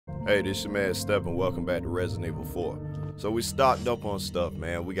Hey, this your man Step and welcome back to Resident Evil 4. So we stocked up on stuff,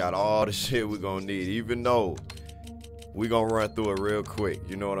 man. We got all the shit we gonna need, even though we gonna run through it real quick.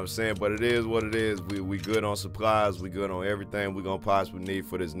 You know what I'm saying? But it is what it is. We good on supplies. We good on everything we gonna possibly need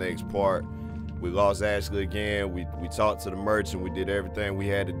for this next part. We lost Ashley again. We talked to the merchant. We did everything we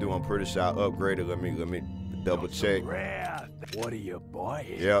had to do. I'm pretty sure I upgraded. Let me double check. What are you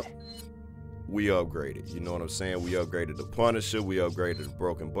buying? Yep. We upgraded, you know what I'm saying? We upgraded the Punisher, we upgraded the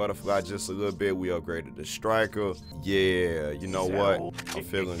Broken Butterfly just a little bit, we upgraded the Striker. Yeah, you know what? I'm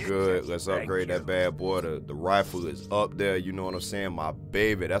feeling good. Let's upgrade that bad boy. The rifle is up there, you know what I'm saying? My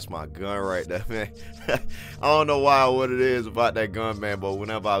baby, that's my gun right there, man. I don't know what it is about that gun, man, but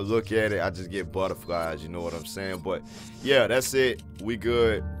whenever I look at it, I just get butterflies, you know what I'm saying? But yeah, that's it. We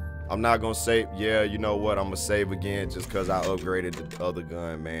good. I'm not gonna save. Yeah, you know what? I'm gonna save again just because I upgraded the other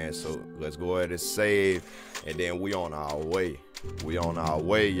gun, man. So let's go ahead and save, and then we on our way. We on our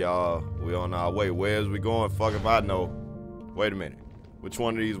way, y'all. We on our way. Where's we going? Fuck if I know. Wait a minute. Which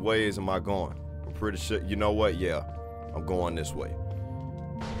one of these ways am I going? I'm pretty sure. You know what? Yeah, I'm going this way.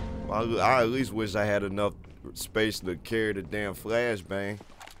 I at least wish I had enough space to carry the damn flashbang.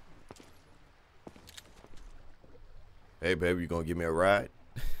 Hey, baby, you gonna give me a ride?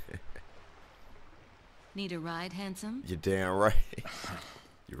 Need a ride, handsome? You're damn right.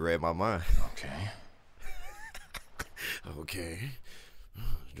 You read my mind. Okay. Okay.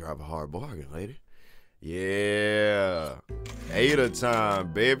 Drive a hard bargain, lady. Yeah. 8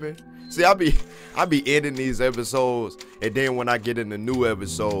 time, baby. See, I be ending these episodes, and then when I get in the new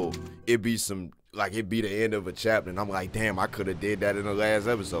episode, it be the end of a chapter, and I'm like, damn, I could have did that in the last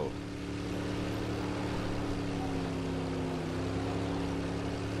episode.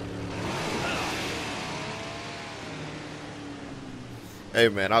 Hey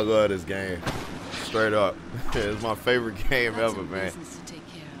man, I love this game. Straight up. It's my favorite game ever, man. To take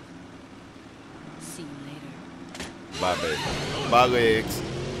care of. See you later. Bye, baby. Bye, legs.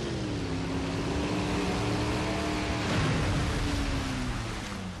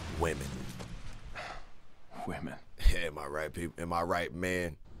 Women. Women. Am I right, people? Am I right,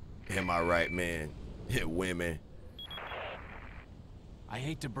 man? Am I right, man? Women. I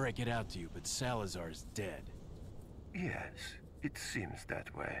hate to break it out to you, but Salazar's dead. Yes, it seems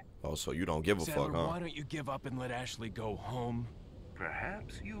that way. Oh, so you don't give a fuck, huh? Why don't you give up and let Ashley go home?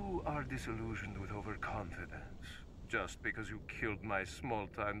 Perhaps you are disillusioned with overconfidence. Just because you killed my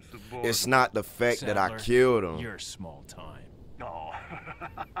small-time subordinate. It's not the fact that I killed him. You're small time. Oh.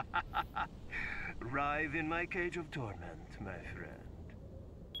 Writhe in my cage of torment, my friend.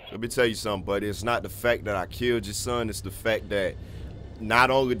 Let me tell you something, buddy. It's not the fact that I killed your son. It's the fact that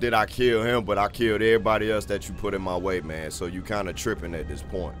not only did I kill him, but I killed everybody else that you put in my way, man. So you kind of tripping at this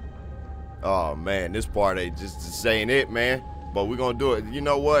point. Oh, man, this part ain't just ain't it, man. But we're going to do it. You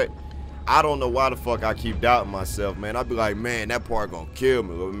know what? I don't know why the fuck I keep doubting myself, man. I be like, man, that part going to kill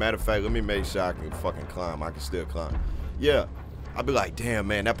me. But matter of fact, let me make sure I can fucking climb. I can still climb. Yeah. I be like, damn,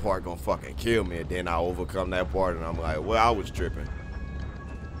 man, that part going to fucking kill me. And then I overcome that part, and I'm like, well, I was tripping.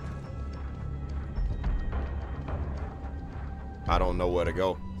 I don't know where to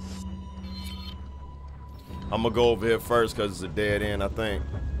go. I'm gonna go over here first because it's a dead end, I think.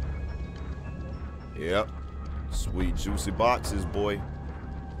 Yep. Sweet juicy boxes, boy.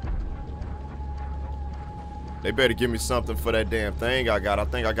 They better give me something for that damn thing I got.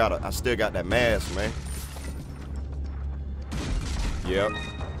 I still got that mask, man. Yep.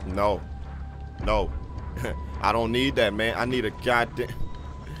 No. No. I don't need that, man. I need a goddamn...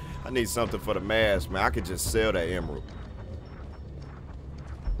 I need something for the mask, man. I could just sell that emerald.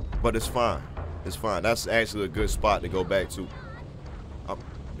 But it's fine. It's fine. That's actually a good spot to go back to.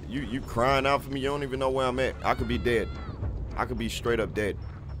 You crying out for me? You don't even know where I'm at. I could be dead. I could be straight up dead.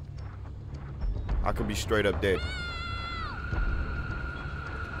 I could be straight up dead.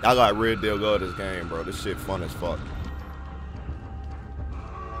 I like real deal love this game, bro. This shit fun as fuck.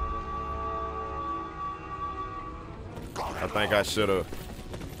 I think I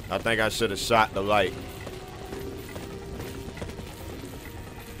should have shot the light.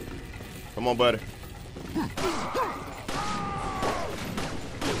 Come on, buddy.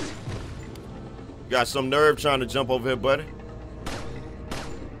 Got some nerve trying to jump over here, buddy.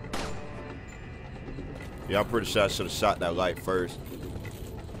 Yeah, I'm pretty sure I should have shot that light first.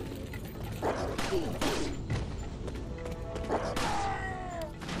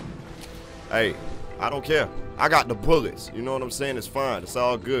 Hey, I don't care. I got the bullets. You know what I'm saying? It's fine. It's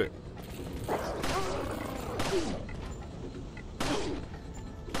all good.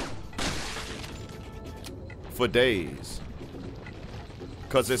 For days.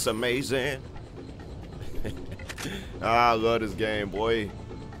 Cause it's amazing. I love this game, boy.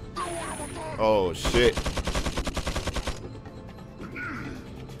 Oh, shit.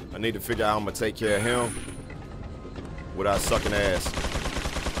 I need to figure out how I'm gonna take care of him without sucking ass.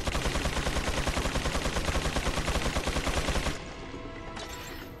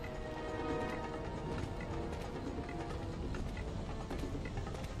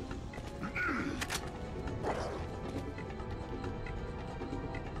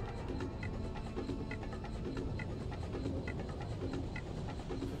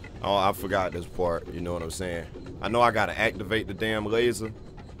 Oh, I forgot this part, you know what I'm saying? I know I gotta activate the damn laser.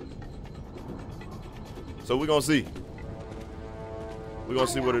 So we're gonna see. We're gonna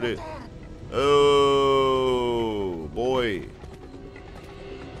see what it is. Oh, boy.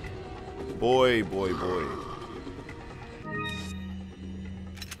 Boy, boy, boy.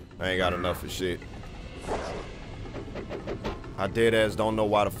 I ain't got enough of shit. I dead ass don't know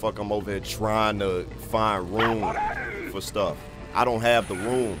why the fuck I'm over here trying to find room for stuff. I don't have the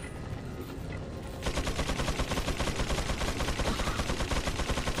room.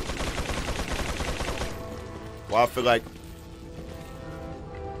 Well, I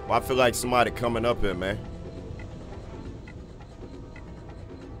feel like somebody coming up here, man.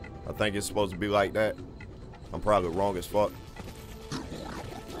 I think it's supposed to be like that. I'm probably wrong as fuck.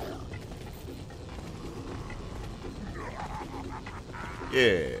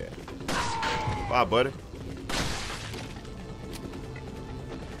 Yeah. Bye, buddy.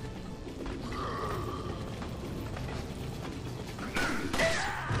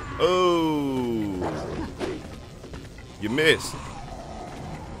 Oh. You missed.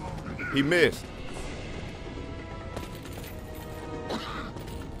 He missed.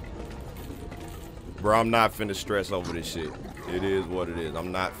 Bro, I'm not finna stress over this shit. It is what it is.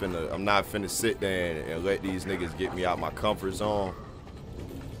 I'm not finna sit there and let these niggas get me out my comfort zone.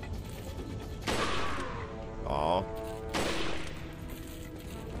 Aw.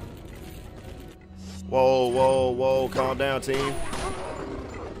 Whoa, whoa, whoa. Calm down, team.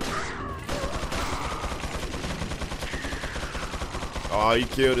 Oh, he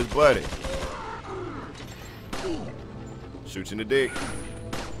killed his buddy. Shoot you in the dick.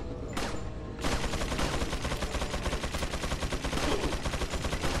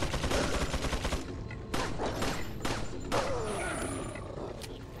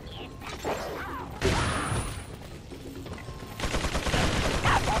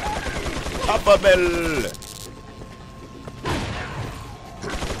 Papa Bell.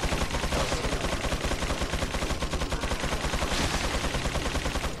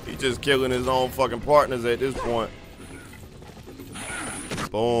 Just killing his own fucking partners at this point.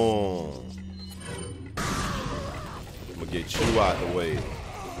 Boom. I'm gonna get you out the way.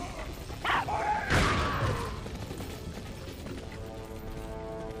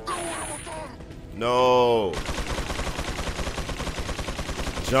 No.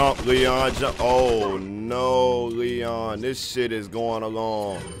 Jump, Leon, jump. Oh, no, Leon. This shit is going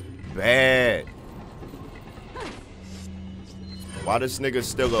along bad. Why this nigga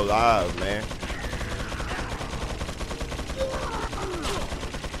still alive, man?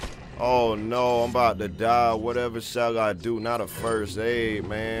 Oh no, I'm about to die. Whatever shall I do? Not a first aid,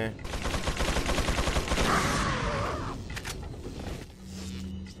 man.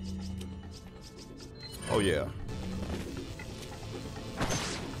 Oh yeah.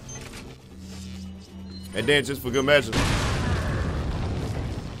 And then just for good measure.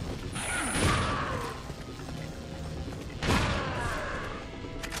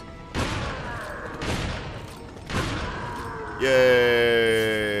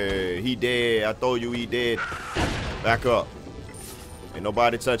 Yeah, he dead. I told you he dead. Back up. Ain't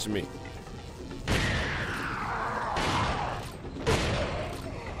nobody touching me.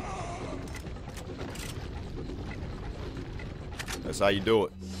 That's how you do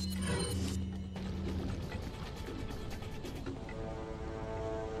it.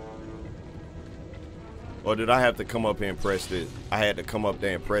 Or did I have to come up here and press this? I had to come up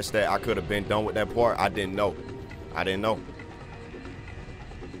there and press that. I could have been done with that part. I didn't know. I didn't know.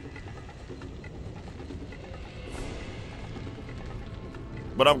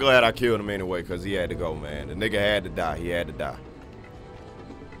 But I'm glad I killed him anyway, because he had to go, man. The nigga had to die. He had to die.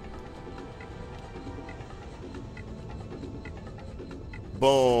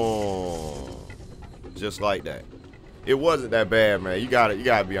 Boom. Just like that. It wasn't that bad, man. You gotta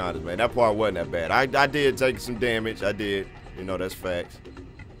be honest, man. That part wasn't that bad. I did take some damage. I did. You know, that's facts.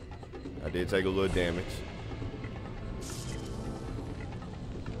 I did take a little damage.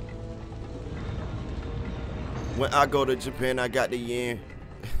 When I go to Japan, I got the yen.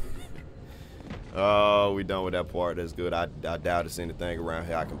 Oh, we done with that part. That's good. I doubt there's anything around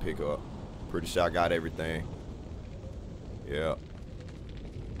here I can pick up. Pretty sure I got everything. Yeah.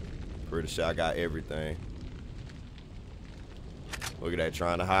 Pretty sure I got everything. Look at that,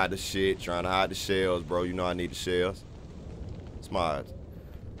 trying to hide the shit, trying to hide the shells, bro. You know I need the shells. Smart.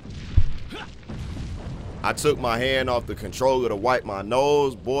 I took my hand off the controller to wipe my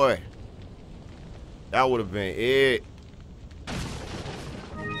nose, boy. That would have been it.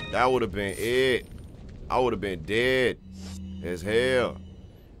 That would have been it. I would have been dead as hell.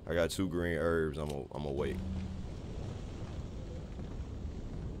 I got 2 green herbs. I'm gonna wait.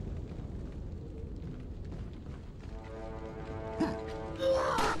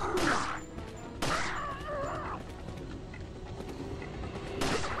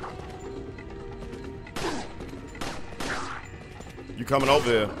 You coming over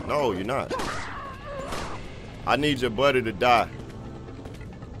here? No, you're not. I need your buddy to die.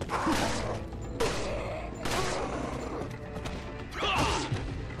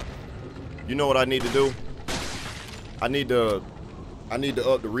 You know what I need to do? I need to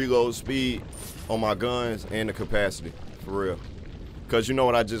up the reload speed on my guns and the capacity, for real. Cause you know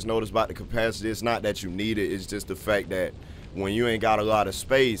what I just noticed about the capacity? It's not that you need it, it's just the fact that when you ain't got a lot of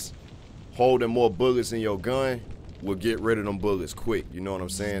space, holding more bullets in your gun will get rid of them bullets quick, you know what I'm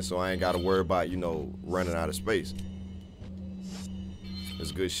saying? So I ain't gotta worry about, you know, running out of space.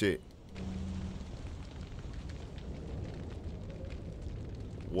 It's good shit.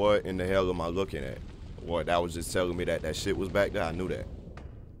 What in the hell am I looking at? What, that was just telling me that that shit was back there? I knew that.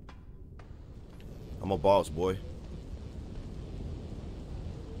 I'm a boss, boy.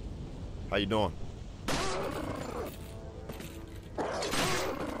 How you doing?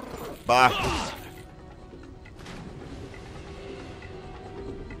 Bye.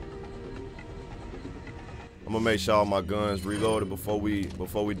 I'm gonna make sure all my guns reloaded before we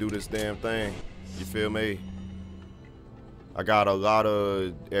do this damn thing. You feel me? I got a lot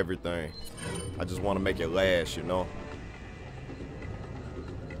of everything. I just want to make it last, you know?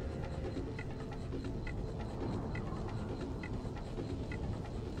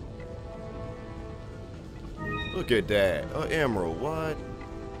 Look at that. An emerald, what?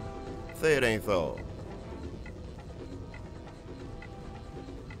 Say it ain't so.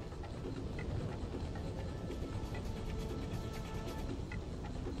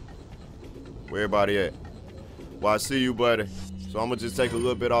 Where everybody at? Well, I see you, buddy. So I'm gonna just take a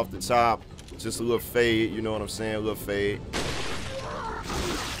little bit off the top. Just a little fade, you know what I'm saying? A little fade.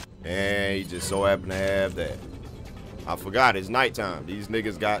 And he just so happened to have that. I forgot, it's nighttime. These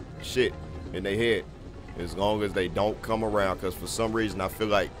niggas got shit in their head. As long as they don't come around, because for some reason I feel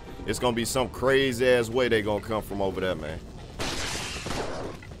like it's gonna be some crazy ass way they gonna come from over there, man.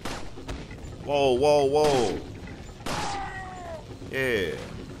 Whoa, whoa, whoa. Yeah.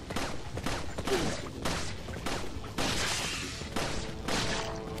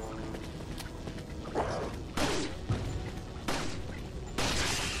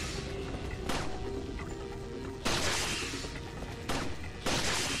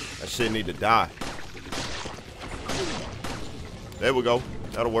 That shit need to die. There we go.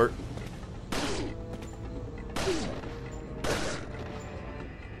 That'll work.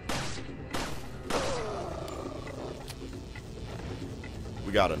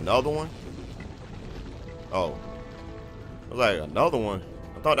 We got another one? Oh. I was like, another one?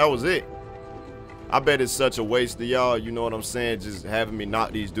 I thought that was it. I bet it's such a waste of y'all, you know what I'm saying? Just having me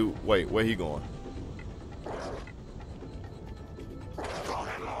knock these dudes. Wait, where he going?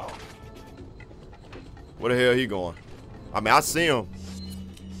 Where the hell he going? I mean, I see him.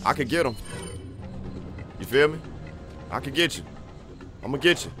 I could get him. You feel me? I could get you. I'm gonna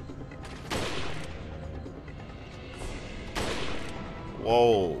get you.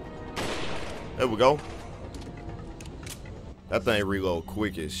 Whoa. There we go. That thing reload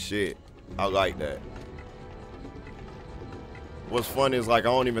quick as shit. I like that. What's funny is, like, I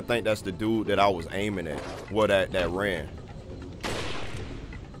don't even think that's the dude that I was aiming at. Well, that ran.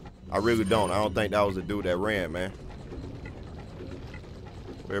 I really don't. I don't think that was the dude that ran, man.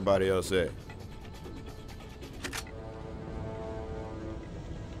 Where everybody else at?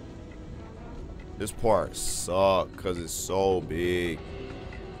 This part sucks because it's so big.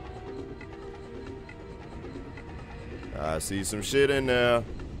 I see some shit in there.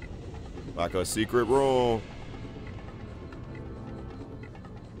 Like a secret room.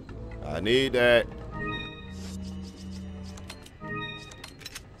 I need that.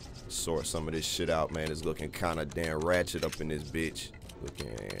 Sort some of this shit out, man. It's looking kind of damn ratchet up in this bitch.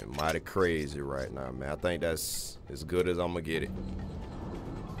 Looking mighty crazy right now, man. I think that's as good as I'm gonna get it.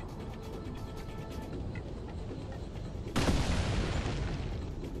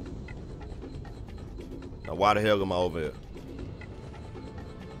 Now, why the hell am I over here?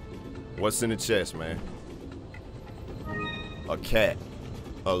 What's in the chest, man? A cat.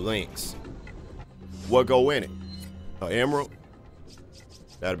 a lynx. What go in it? An emerald?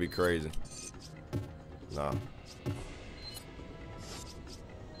 That'd be crazy. Nah.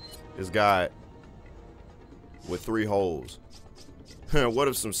 This guy with 3 holes. What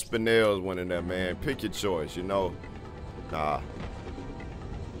if some spinels went in there, man? Pick your choice, you know? Nah.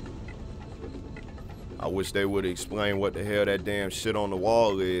 I wish they would explain what the hell that damn shit on the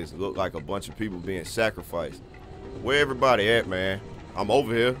wall is. It looked like a bunch of people being sacrificed. Where everybody at, man? I'm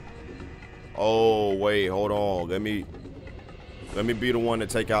over here. Oh, wait, hold on. Let me be the one to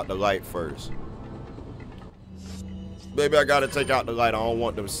take out the light first. Baby, I gotta take out the light. I don't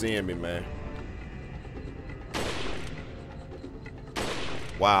want them seeing me, man.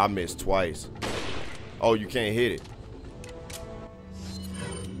 Wow, I missed twice. Oh, you can't hit it.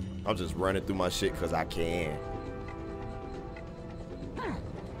 I'm just running through my shit because I can.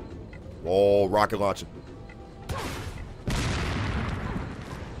 Whoa, rocket launcher.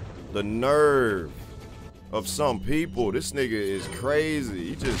 The nerve of some people. This nigga is crazy.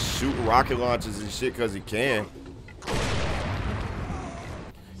 He just shooting rocket launchers and shit because he can.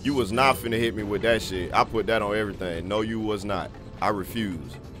 You was not finna hit me with that shit. I put that on everything. No, you was not. I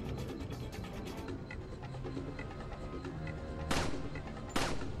refuse.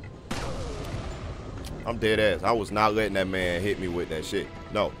 I'm dead ass. I was not letting that man hit me with that shit.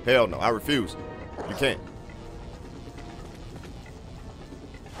 No, hell no. I refuse. You can't.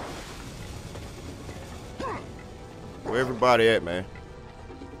 Where everybody at, man?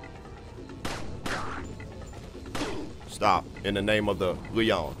 Stop. In the name of the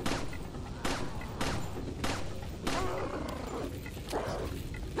Leon.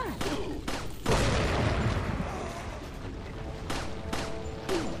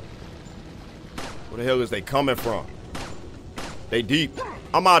 Where the hell is they coming from? They deep.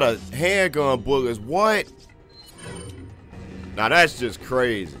 I'm out of handgun bullets. What? Now that's just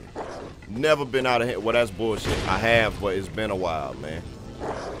crazy. Never been out of hand. Well, that's bullshit. I have, but it's been a while, man.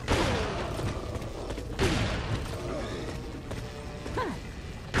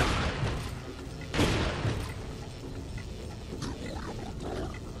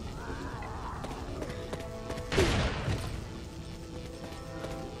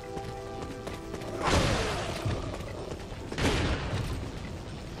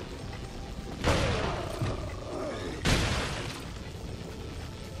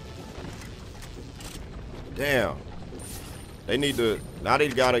 Damn. They need to, now they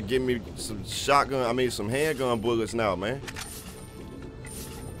gotta give me some some handgun bullets now, man.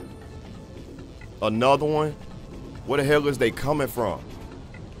 Another one? Where the hell is they coming from?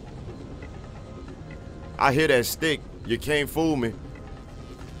 I hear that stick. You can't fool me.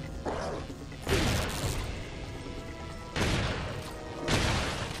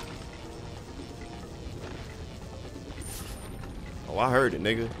 Oh, I heard it,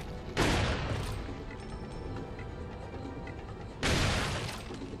 nigga.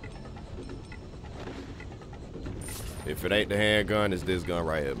 If it ain't the handgun, it's this gun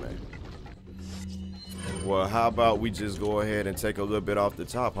right here, man. Well, how about we just go ahead and take a little bit off the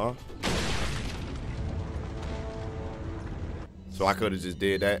top, huh? So I could have just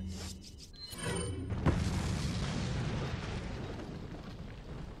did that.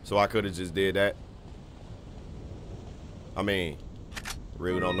 So I could have just did that. I mean,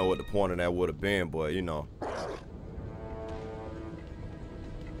 really don't know what the point of that would have been, but you know.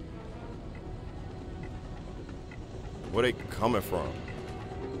 Where they coming from?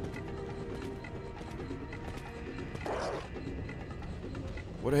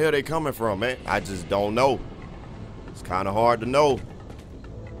 Where the hell they coming from, man? I just don't know. It's kind of hard to know.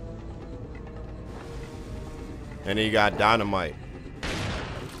 And he got dynamite.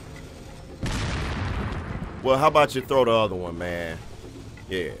 Well, how about you throw the other one, man?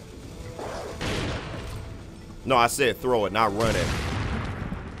 Yeah. No, I said throw it, not run at me.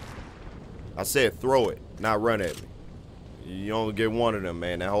 I said throw it, not run at me. You only get one of them,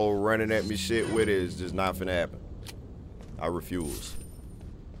 man. That whole running at me shit with it is just not finna happen. I refuse.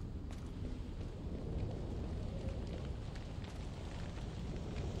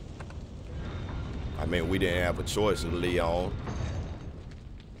 I mean, we didn't have a choice of Leon.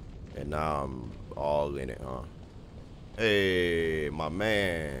 And now I'm all in it, huh? Hey, my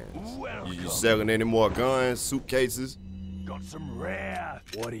man. You selling any more guns, suitcases? Got some rare.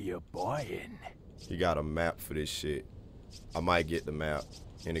 What are you buying? You got a map for this shit. I might get the map.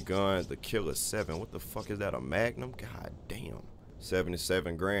 And the gun, the Killer 7. What the fuck is that, a Magnum? God damn.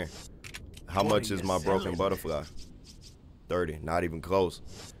 77 grand. How much is my broken butterfly? 30, not even close.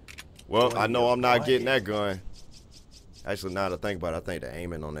 Well, I know I'm not getting that gun. Actually, now that I think about it, I think the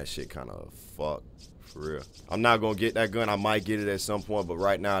aiming on that shit kind of fucked For real. I'm not gonna get that gun. I might get it at some point, but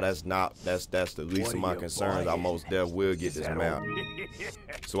right now that's the least of my concerns. I most definitely will get this map.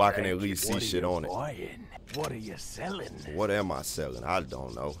 So I can at least see shit on it. What are you selling? What am I selling? I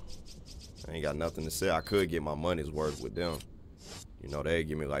don't know. I ain't got nothing to sell. I could get my money's worth with them. You know, they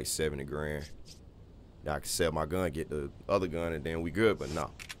give me like 70 grand. I can sell my gun, get the other gun, and then we good, but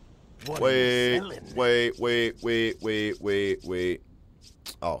no. Wait.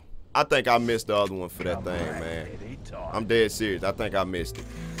 Oh, I think I missed the other one for that thing, man. I'm dead serious. I think I missed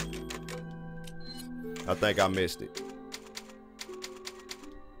it.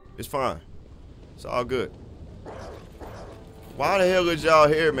 It's fine. It's all good. Why the hell is y'all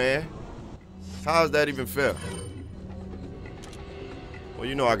here, man? How is that even fair? Well,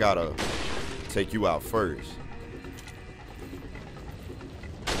 you know I gotta take you out first.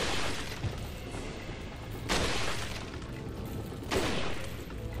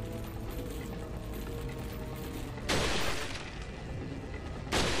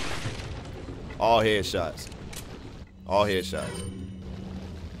 All headshots. All headshots.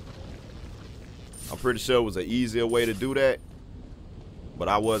 I'm pretty sure it was an easier way to do that, but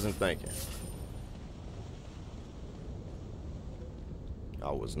I wasn't thinking.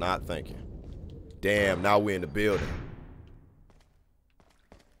 I was not thinking. Damn, now we're in the building.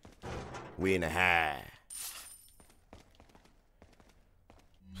 We in the high.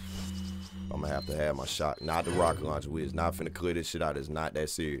 I'm gonna have to have my shot. Not the rocket launcher. We is not finna clear this shit out. It's not that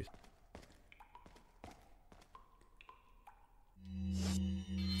serious.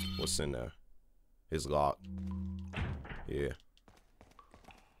 What's in there? It's locked. Yeah.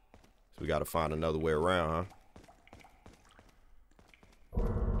 So we gotta find another way around, huh?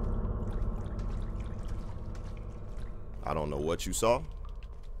 I don't know what you saw.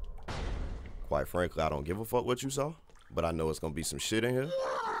 Quite frankly, I don't give a fuck what you saw. But I know it's gonna be some shit in here.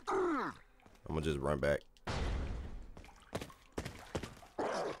 I'm gonna just run back.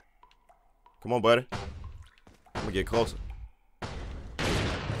 Come on, buddy. I'm gonna get closer.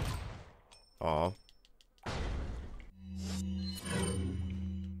 Aw.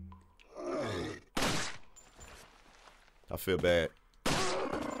 I feel bad.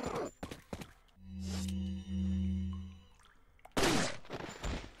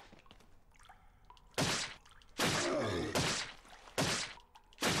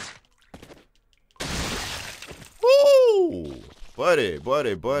 Woo! Buddy,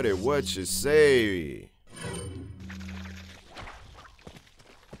 what you say?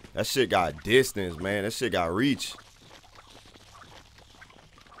 That shit got distance, man. That shit got reach.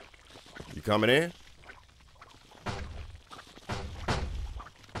 You coming in?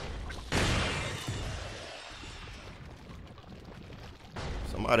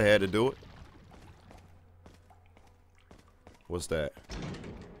 Somebody had to do it. What's that?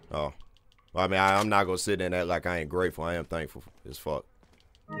 Oh. Well, I mean, I'm not gonna sit in that like I ain't grateful. I am thankful as fuck.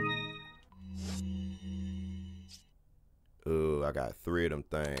 Ooh, I got 3 of them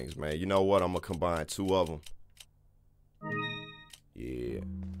things, man. You know what? I'm gonna combine 2 of them. Yeah.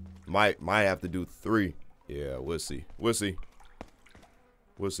 Might have to do 3. Yeah, we'll see. We'll see.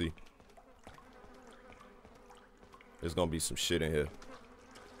 We'll see. There's gonna be some shit in here.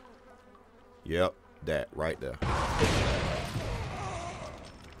 Yep, that right there.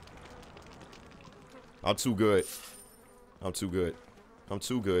 I'm too good. I'm too good. I'm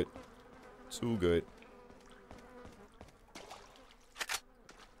too good. Too good.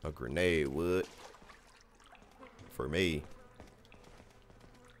 A grenade would. For me.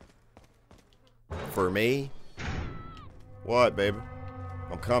 For me? What, baby?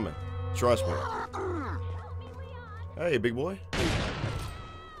 I'm coming. Trust me. Hey, big boy.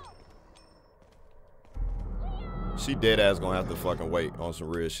 She dead ass gonna have to fucking wait on some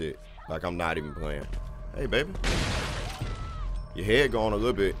real shit. Like I'm not even playing. Hey, baby. Your head going a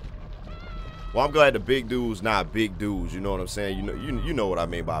little bit. Well, I'm glad the big dudes not big dudes. You know what I'm saying? You know what I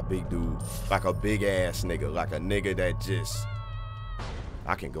mean by a big dude. Like a big ass nigga. Like a nigga that just.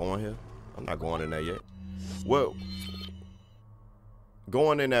 I can go in here. I'm not going in there yet. Well,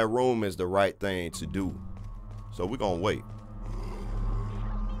 going in that room is the right thing to do. So we're gonna wait.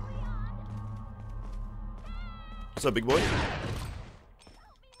 What's up, big boy?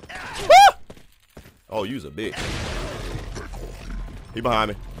 Ah! Oh, you's a bitch. He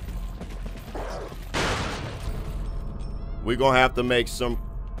behind me. We're gonna have to make some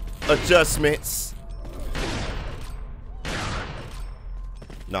adjustments.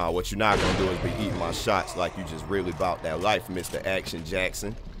 Nah, what you're not gonna do is be eating my shots like you just really about that life, Mr. Action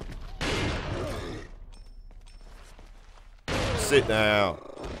Jackson. Sit down.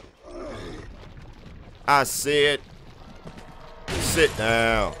 I said, sit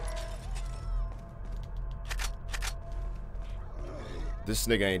down. This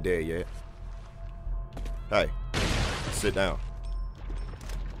nigga ain't dead yet. Hey, sit down.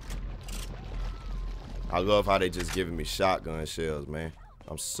 I love how they just giving me shotgun shells, man.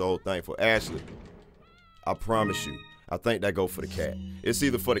 I'm so thankful. Ashley, I promise you, I think that go for the cat. It's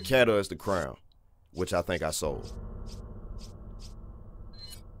either for the cat or it's the crown, which I think I sold.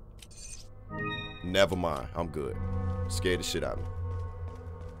 Never mind, I'm good. Scared the shit out of me.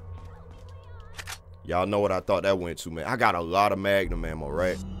 Y'all know what I thought that went to, man. I got a lot of Magnum ammo,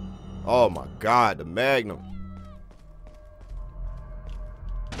 right? Oh my God, the Magnum.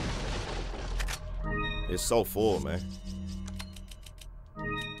 It's so full, man.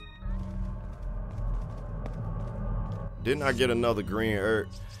 Didn't I get another green herb?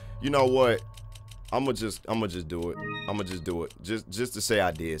 You know what? I'ma just do it. I'ma just do it. Just to say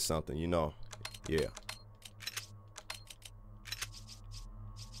I did something, you know. Yeah.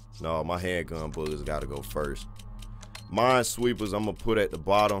 No, my handgun bullets gotta go first. Minesweepers, I'm gonna put at the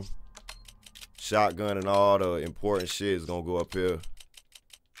bottom. Shotgun and all the important shit is gonna go up here.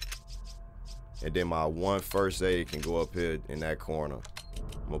 And then my one first aid can go up here in that corner.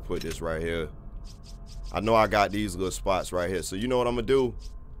 I'm gonna put this right here. I know I got these little spots right here. So you know what I'm gonna do?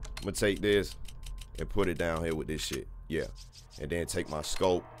 I'm gonna take this and put it down here with this shit. Yeah. And then take my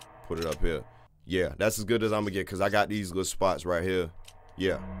scope, put it up here. Yeah, that's as good as I'm gonna get because I got these little spots right here.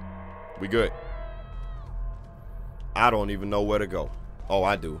 Yeah. We good. I don't even know where to go. Oh,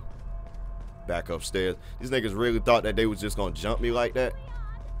 I do. Back upstairs. These niggas really thought that they was just gonna jump me like that?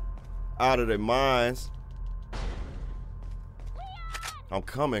 Out of their minds. I'm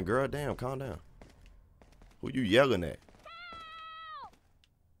coming, girl. Damn, calm down. Who you yelling at?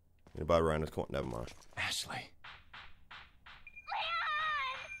 Anybody around this corner? Never mind. Ashley.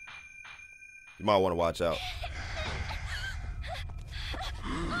 You might want to watch out.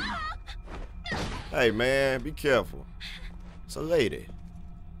 Hey, man, be careful. It's a lady.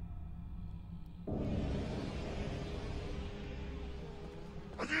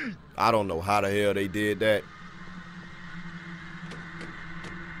 I don't know how the hell they did that.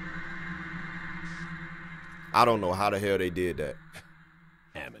 I don't know how the hell they did that.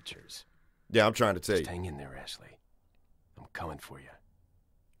 Amateurs. Yeah, I'm trying to tell you. Just hang in there, Ashley. I'm coming for you.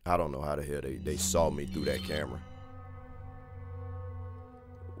 I don't know how the hell they saw me through that camera.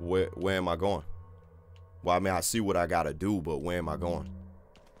 Where am I going? Well, I mean, I see what I gotta do, but where am I going?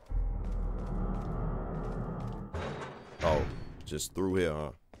 Oh, just through here,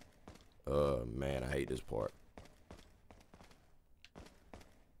 huh? Man, I hate this part.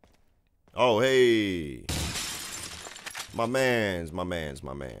 Oh, hey. My mans.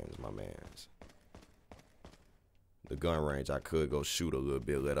 The gun range, I could go shoot a little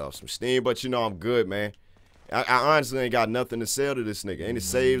bit, let off some steam, but you know I'm good, man. I honestly ain't got nothing to sell to this nigga. Any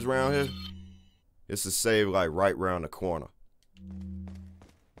saves around here? It's a save like right around the corner.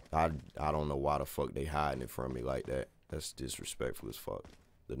 I don't know why the fuck they hiding it from me like that. That's disrespectful as fuck.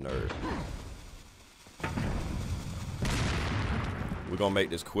 The nerd. We're gonna make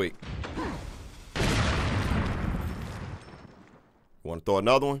this quick. You wanna throw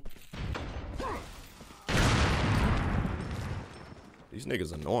another one? These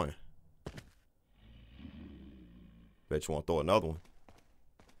niggas annoying. Bet you wanna throw another one.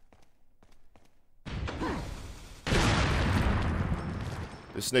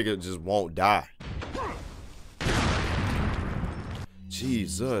 This nigga just won't die.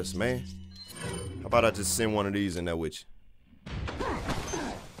 Jesus, man. How about I just send one of these in there with you?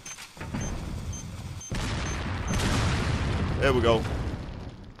 There we go.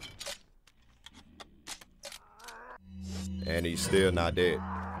 And he's still not dead.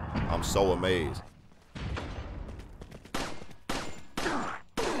 I'm so amazed.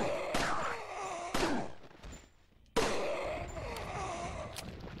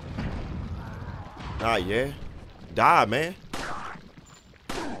 Ah, yeah. Die, man.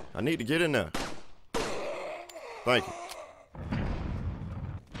 I need to get in there. Thank you.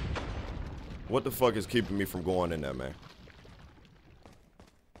 What the fuck is keeping me from going in there, man?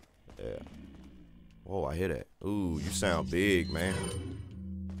 Yeah. Whoa, I hear that. Ooh, you sound big, man.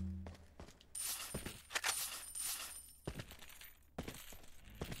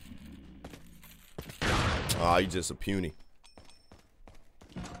 Ah, you just a puny.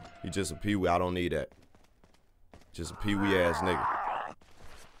 You just a peewee. I don't need that. Just a peewee ass nigga.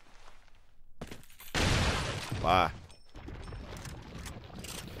 Bye.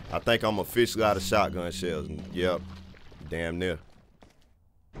 I think I'm officially out of shotgun shells. Yep. Damn near.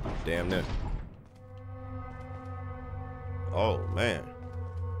 Damn near. Oh, man.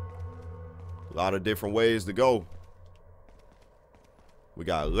 A lot of different ways to go. We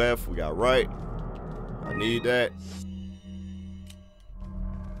got left. We got right. I need that.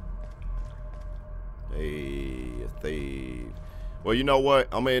 Well, you know what?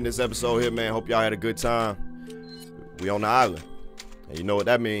 I'm gonna end this episode here, man. Hope y'all had a good time. We on the island. And you know what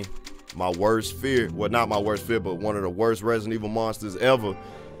that means? My worst fear, well, not my worst fear, but one of the worst Resident Evil monsters ever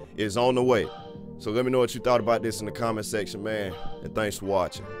is on the way. So let me know what you thought about this in the comment section, man. And thanks for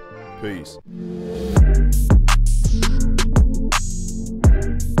watching. Peace.